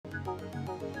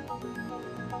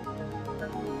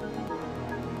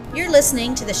You're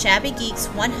listening to the Shabby Geeks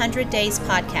 100 Days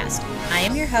podcast. I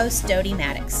am your host, Dodie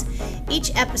Maddox.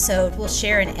 Each episode will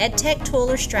share an EdTech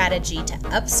tool or strategy to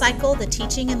upcycle the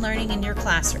teaching and learning in your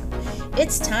classroom.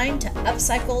 It's time to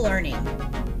upcycle learning.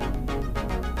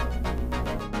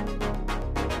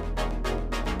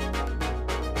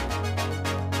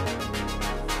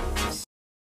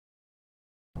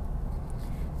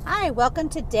 Hi, welcome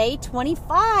to day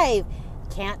 25.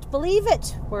 Can't believe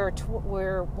it. We're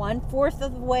 1/4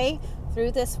 of the way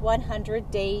through this 100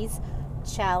 days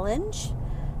challenge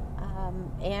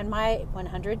and my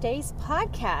 100 days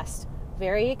podcast.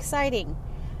 Very exciting.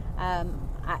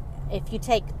 If you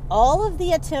take all of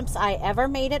the attempts I ever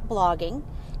made at blogging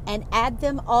and add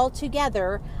them all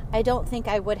together, I don't think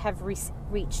I would have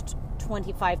reached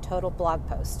 25 total blog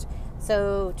posts.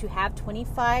 So to have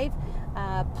 25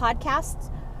 podcasts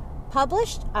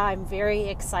published, I'm very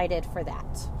excited for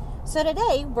that. So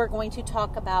today we're going to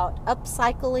talk about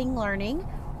upcycling learning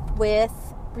with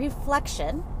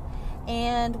reflection.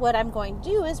 And what I'm going to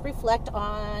do is reflect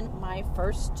on my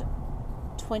first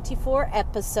 24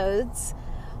 episodes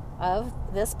of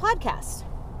this podcast.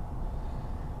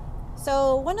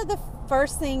 So one of the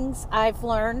first things I've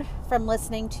learned from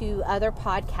listening to other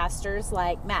podcasters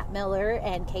like Matt Miller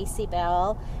and Casey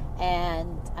Bell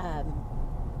and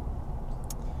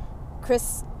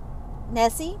Chris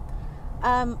Nesi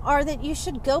are that you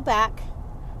should go back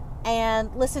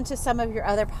and listen to some of your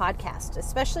other podcasts,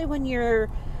 especially when you're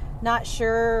not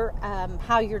sure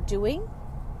how you're doing,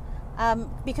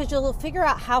 because you'll figure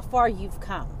out how far you've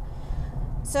come.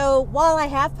 So while I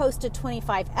have posted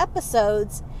 25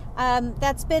 episodes,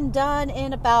 that's been done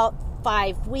in about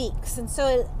 5 weeks. And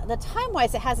so the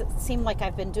time-wise, it hasn't seemed like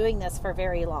I've been doing this for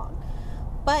very long.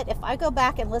 But if I go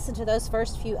back and listen to those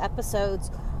first few episodes,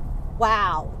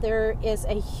 wow, there is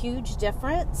a huge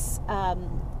difference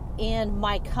in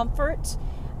my comfort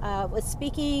with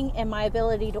speaking and my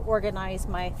ability to organize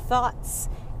my thoughts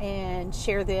and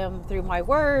share them through my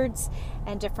words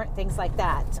and different things like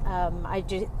that.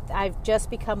 I've just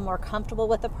become more comfortable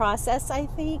with the process, I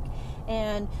think.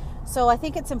 And so I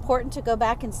think it's important to go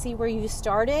back and see where you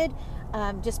started,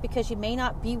 just because you may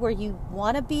not be where you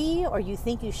want to be or you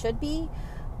think you should be.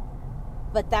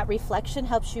 But that reflection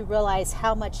helps you realize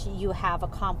how much you have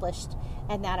accomplished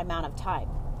in that amount of time.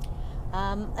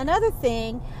 Another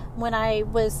thing, when I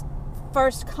was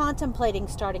first contemplating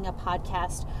starting a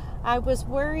podcast, I was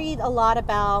worried a lot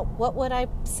about what would I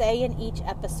say in each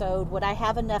episode, would I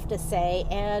have enough to say,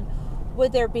 and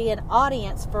would there be an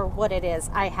audience for what it is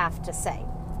I have to say.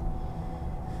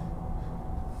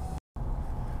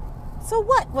 So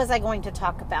what was I going to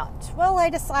talk about? Well,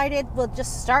 I decided we'll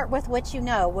just start with what you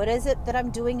know. What is it that I'm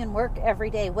doing in work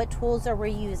every day? What tools are we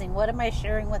using? What am I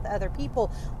sharing with other people?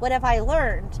 What have I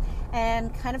learned?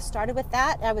 And kind of started with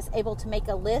that. I was able to make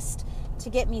a list to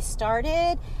get me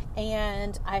started,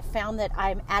 and I found that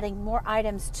I'm adding more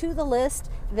items to the list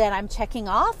than I'm checking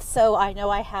off. So I know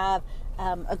I have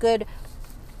a good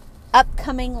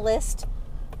upcoming list,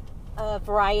 a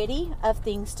variety of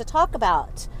things to talk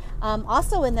about.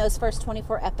 Also in those first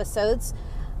 24 episodes,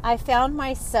 I found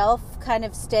myself kind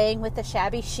of staying with the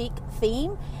shabby chic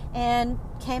theme and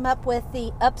came up with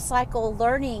the upcycle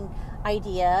learning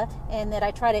idea, and that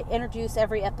I try to introduce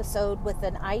every episode with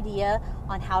an idea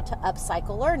on how to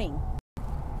upcycle learning.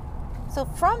 So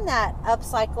from that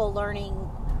upcycle learning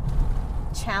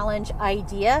challenge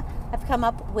idea, I've come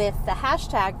up with the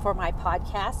hashtag for my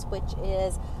podcast, which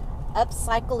is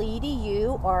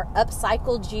UpcycleEDU or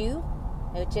UpcycledU,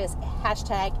 which is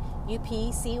hashtag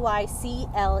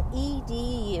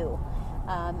UpcycleEDU.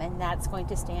 And that's going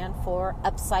to stand for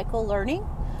upcycle learning.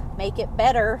 Make it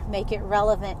better, make it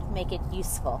relevant, make it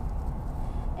useful.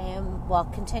 And we'll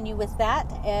continue with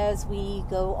that as we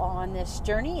go on this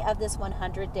journey of this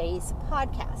 100 days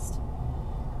podcast.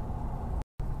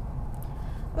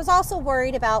 I was also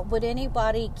worried about, would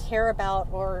anybody care about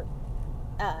or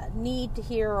need to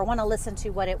hear or want to listen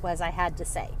to what it was I had to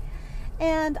say.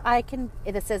 And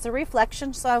this is a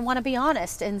reflection, so I want to be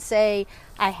honest and say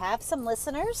I have some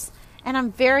listeners, and I'm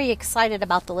very excited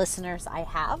about the listeners I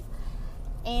have,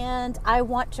 and I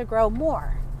want to grow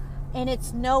more. And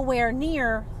it's nowhere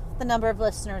near the number of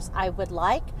listeners I would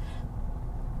like,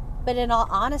 but in all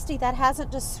honesty, that hasn't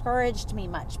discouraged me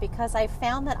much, because I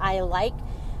found that I like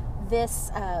this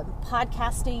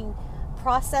podcasting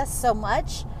process so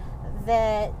much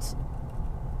that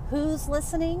who's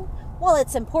listening, well,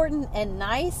 it's important and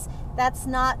nice. That's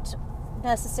not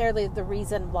necessarily the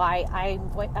reason why I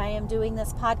am doing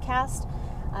this podcast.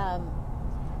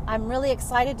 I'm really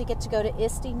excited to get to go to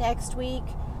ISTE next week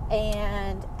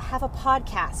and have a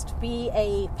podcast, be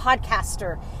a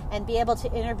podcaster, and be able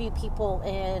to interview people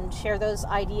and share those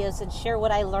ideas and share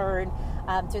what I learned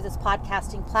through this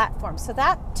podcasting platform. So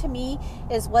that to me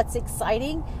is what's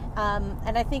exciting.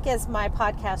 And I think as my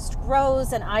podcast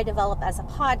grows and I develop as a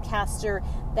podcaster,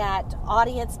 that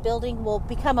audience building will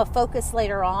become a focus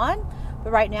later on.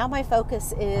 But right now my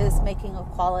focus is making a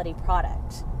quality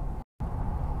product.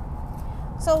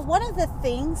 So one of the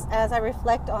things as I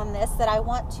reflect on this that I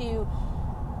want to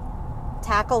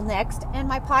tackle next in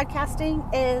my podcasting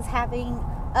is having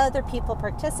other people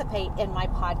participate in my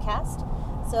podcast.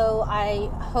 So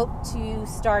I hope to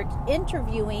start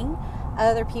interviewing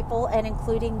other people and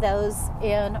including those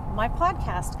in my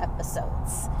podcast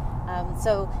episodes.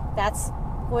 So that's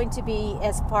going to be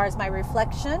as far as my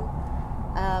reflection.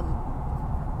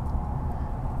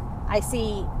 I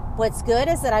see what's good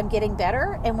is that I'm getting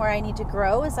better, and where I need to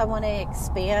grow is I want to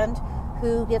expand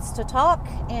who gets to talk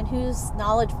and whose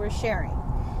knowledge we're sharing.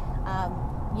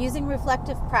 Using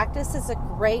reflective practice is a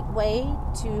great way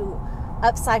to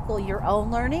upcycle your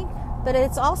own learning, but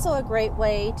it's also a great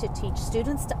way to teach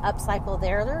students to upcycle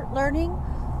their learning,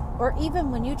 or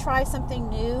even when you try something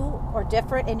new or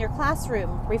different in your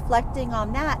classroom, reflecting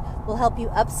on that will help you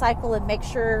upcycle and make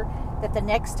sure that the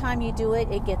next time you do it,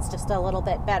 it gets just a little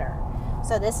bit better.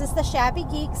 So this is the Shabby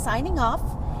Geek signing off,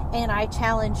 and I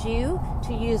challenge you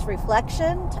to use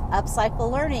reflection to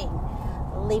upcycle learning.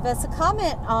 Leave us a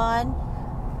comment on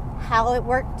how it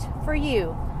worked for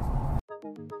you.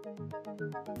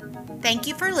 Thank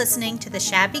you for listening to the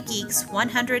Shabby Geeks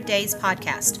 100 Days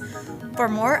podcast. For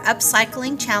more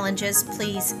upcycling challenges,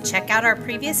 please check out our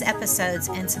previous episodes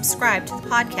and subscribe to the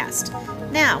podcast.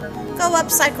 Now, go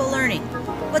upcycle learning.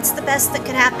 What's the best that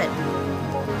could happen?